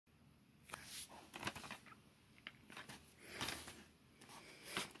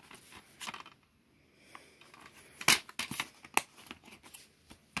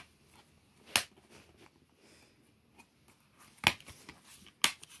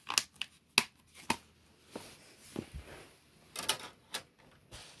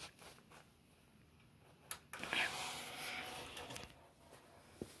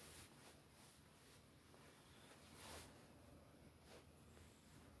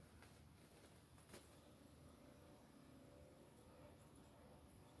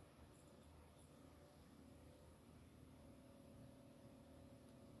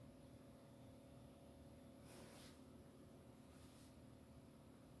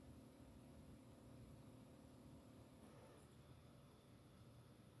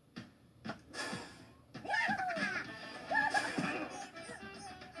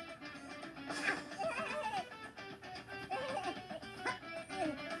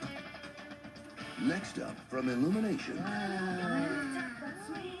Next up, from Illumination,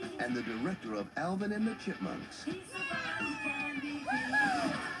 and the director of Alvin and the Chipmunks,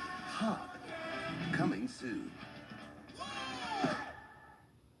 Hop, coming soon.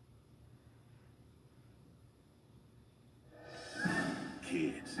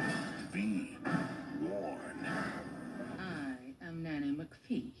 Kids, be warned. I am Nanny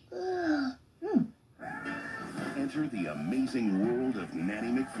McPhee. Enter the amazing world of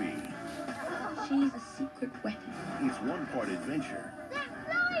Nanny McPhee. She's a secret weapon. It's one part adventure,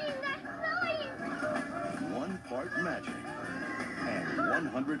 one part magic, and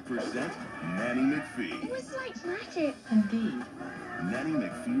 100% Nanny McPhee. It was like magic. Indeed. Nanny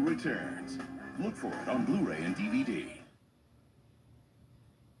McPhee returns. Look for it on Blu-ray and DVD.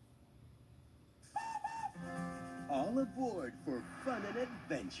 All aboard for fun and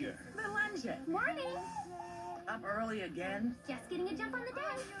adventure. Little engine. Morning. Up early again? Just getting a jump on the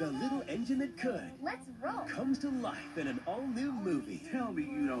deck. The little engine that could Let's roll. comes to life in an all-new movie. Tell me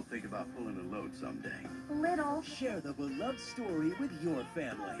you don't think about pulling a load someday. Little. Share the beloved story with your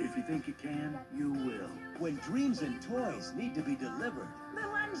family. If you think you can, you will. When dreams and toys need to be delivered,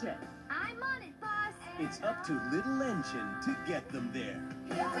 Little engine. I'm on it, boss. it's up to Little Engine to get them there.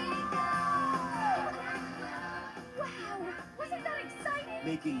 Here we go. Wow, wasn't that exciting?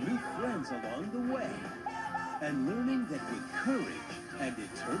 Making new friends along the way. And learning that with courage and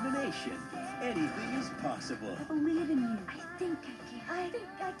determination, anything is possible. I believe in you. I think I can. I think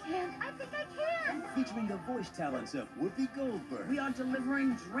I can. I think I can. Featuring the voice talents of Whoopi Goldberg, We are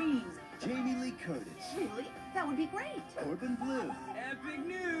delivering dreams. Jamie Lee Curtis, Really? That would be great. Corbin Blue, Epic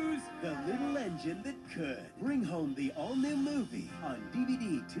news. The Little Engine That Could. Bring home the all-new movie on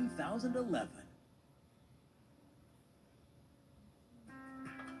DVD 2011.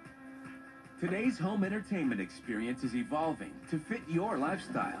 Today's home entertainment experience is evolving to fit your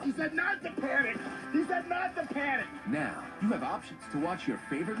lifestyle. He said not to panic! He said not to panic! Now, you have options to watch your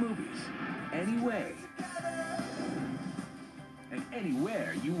favorite movies any way and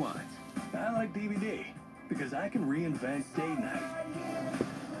anywhere you want. I like DVD because I can reinvent date night.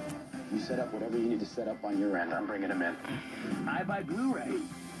 You set up whatever you need to set up on your end. I'm bringing them in. I buy Blu-ray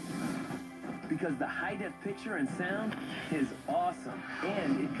because the high-def picture and sound is awesome,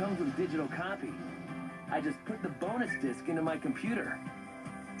 and it comes with digital copy. I just put the bonus disc into my computer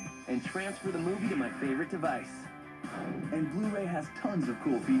and transfer the movie to my favorite device. And Blu-ray has tons of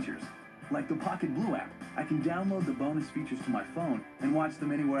cool features, like the Pocket Blue app. I can download the bonus features to my phone and watch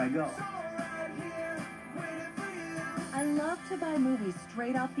them anywhere I go. I love to buy movies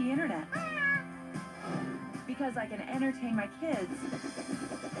straight off the internet because I can entertain my kids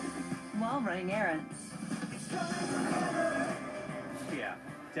while running errands. Yeah,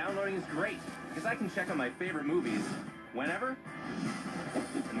 downloading is great because I can check out my favorite movies whenever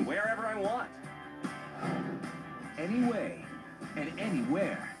and wherever I want. Anyway and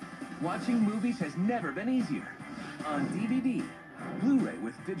anywhere. Watching movies has never been easier. On DVD, Blu-ray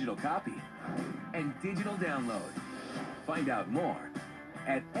with digital copy, and digital download. Find out more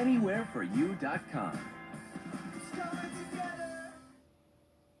at anywhereforyou.com.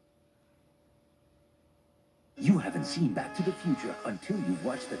 You haven't seen Back to the Future until you've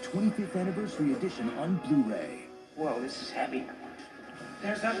watched the 25th anniversary edition on Blu-ray. Whoa, this is heavy.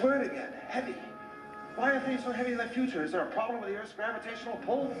 There's that word again, heavy. Why are things so heavy in the future? Is there a problem with the Earth's gravitational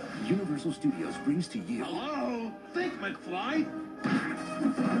pull? Universal Studios brings to you... Hello? Think, McFly!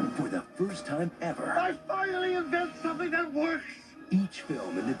 For the first time ever... I finally invent something that works! Each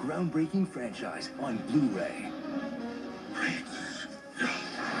film in the groundbreaking franchise on Blu-ray.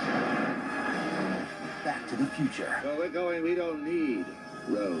 Back to the Future. Where we're going, we don't need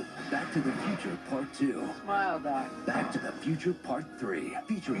roads. Back to the Future Part 2. Smile, Doc. Back to the Future Part 3.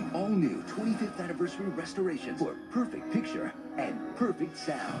 Featuring all new 25th anniversary restorations for perfect picture and perfect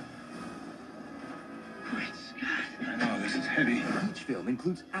sound. Great Scott. I know, this is heavy. Each film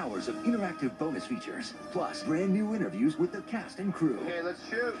includes hours of interactive bonus features, plus brand new interviews with the cast and crew. Okay, let's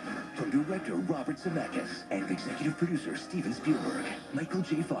shoot. From director Robert Zemeckis and executive producer Steven Spielberg, Michael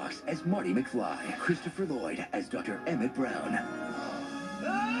J. Fox as Marty McFly, Christopher Lloyd as Dr. Emmett Brown.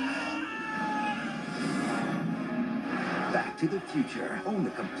 Back to the Future. Own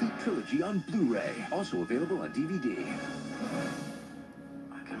the complete trilogy on Blu-ray. Also available on DVD.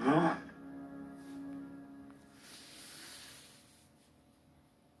 Rock and roll.